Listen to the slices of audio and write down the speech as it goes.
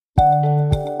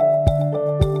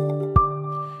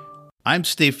I'm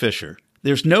Steve Fisher.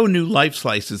 There's no new Life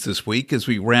Slices this week as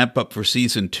we ramp up for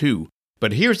Season 2,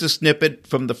 but here's a snippet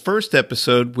from the first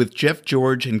episode with Jeff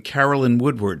George and Carolyn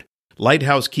Woodward,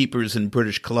 lighthouse keepers in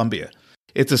British Columbia.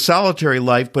 It's a solitary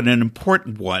life, but an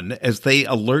important one, as they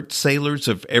alert sailors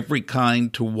of every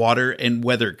kind to water and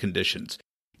weather conditions.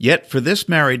 Yet, for this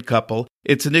married couple,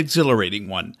 it's an exhilarating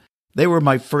one. They were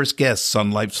my first guests on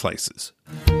Life Slices.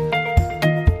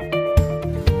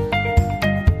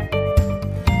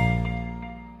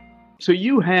 So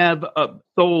you have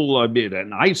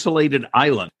an isolated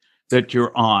island that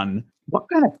you're on. What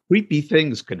kind of creepy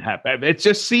things can happen? It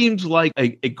just seems like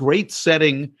a great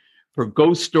setting for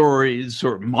ghost stories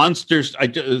or monsters.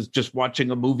 I was just watching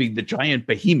a movie, The Giant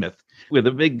Behemoth, with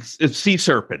a big sea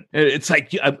serpent. It's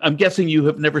like, I'm guessing you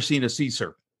have never seen a sea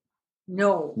serpent.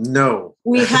 No.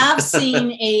 We have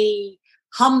seen a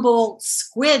Humboldt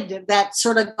squid that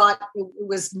sort of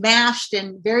was mashed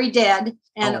and very dead,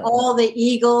 and all the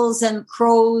eagles and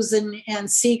crows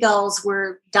and seagulls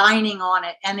were dining on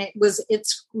it. And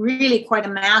it's really quite a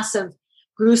massive,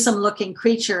 gruesome looking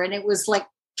creature. And it was like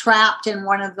trapped in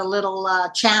one of the little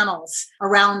channels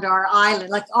around our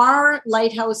island. Like, our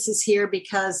lighthouse is here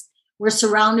because we're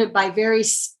surrounded by very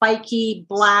spiky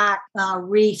black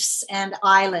reefs and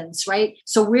islands, right?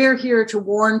 So we're here to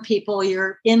warn people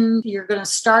you're going to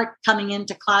start coming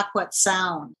into Clayoquot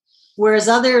Sound. Whereas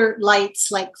other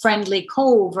lights like Friendly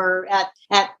Cove or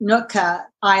at Nootka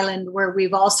Island, where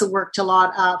we've also worked a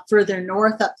lot further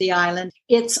north up the island,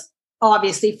 it's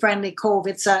obviously Friendly Cove.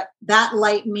 That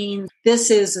light means this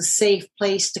is a safe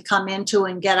place to come into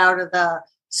and get out of the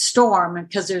storm,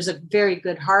 because there's a very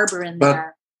good harbor in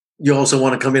there. You also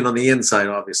want to come in on the inside,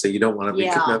 obviously. You don't want to be,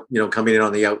 coming in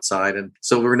on the outside. And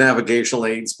so we're navigational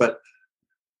aids. But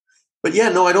yeah,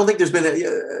 no, I don't think there's been,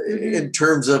 in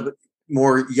terms of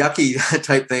more yucky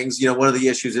type things, one of the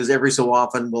issues is every so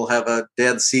often we'll have a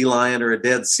dead sea lion or a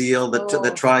dead seal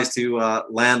that tries to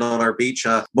land on our beach.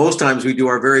 Most times we do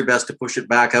our very best to push it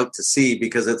back out to sea,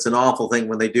 because it's an awful thing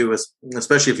when they do,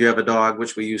 especially if you have a dog,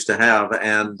 which we used to have.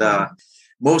 And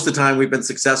most of the time we've been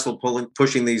successful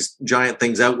pushing these giant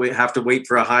things out. We have to wait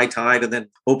for a high tide and then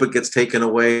hope it gets taken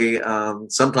away.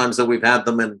 Sometimes though we've had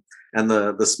them and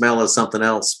the smell is something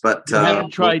else. But you haven't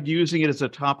tried using it as a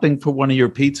topping for one of your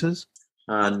pizzas?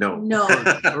 No.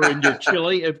 Or in your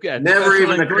chili? Never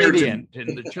even ingredient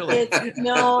in the chili.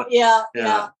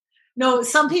 Yeah. No,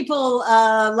 some people,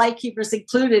 lightkeepers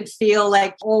included, feel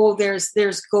like,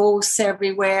 there's ghosts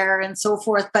everywhere and so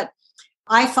forth. But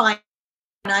I find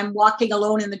when I'm walking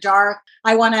alone in the dark,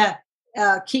 I want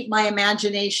to keep my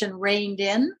imagination reined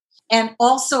in. And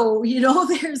also,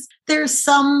 there's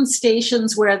some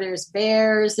stations where there's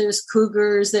bears, there's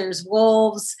cougars, there's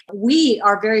wolves. We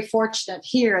are very fortunate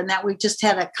here in that we've just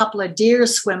had a couple of deer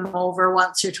swim over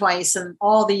once or twice in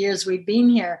all the years we've been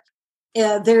here.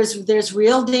 There's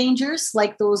real dangers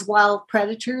like those wild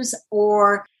predators,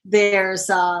 or there's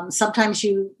sometimes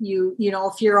you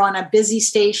if you're on a busy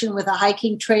station with a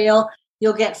hiking trail,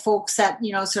 you'll get folks that,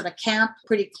 sort of camp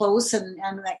pretty close and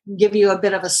that can give you a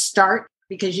bit of a start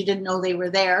because you didn't know they were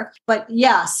there. But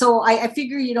yeah, so I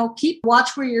figure,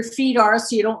 watch where your feet are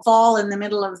so you don't fall in the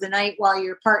middle of the night while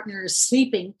your partner is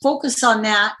sleeping. Focus on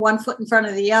that, one foot in front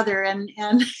of the other, and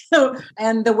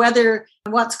and the weather,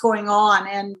 what's going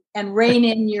on, and rein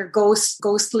in your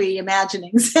ghostly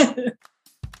imaginings.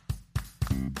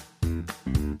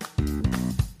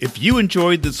 If you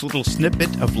enjoyed this little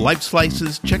snippet of Life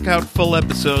Slices, check out full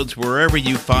episodes wherever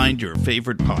you find your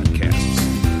favorite podcast.